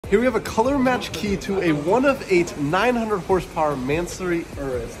Here we have a color match key to a 1 of 8 900 horsepower Mansory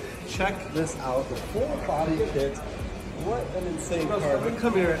Urus. Check this out, the full body kit. What an insane car. Let me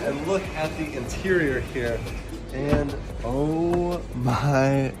come here and look at the interior here. And oh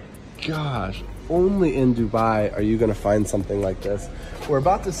my gosh, only in Dubai are you gonna find something like this. We're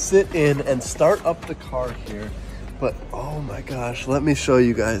about to sit in and start up the car here. But oh my gosh, let me show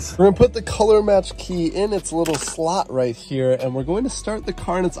you guys. We're gonna put the color match key in its little slot right here, and we're going to start the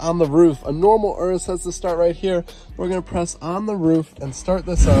car, and it's on the roof. A normal Urus has to start right here. We're gonna press on the roof and start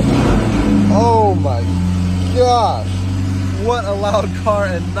this up. Oh my gosh, what a loud car,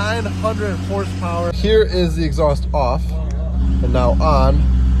 and 900 horsepower. Here is the exhaust off, and now on,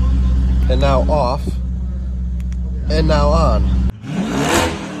 and now off, and now on.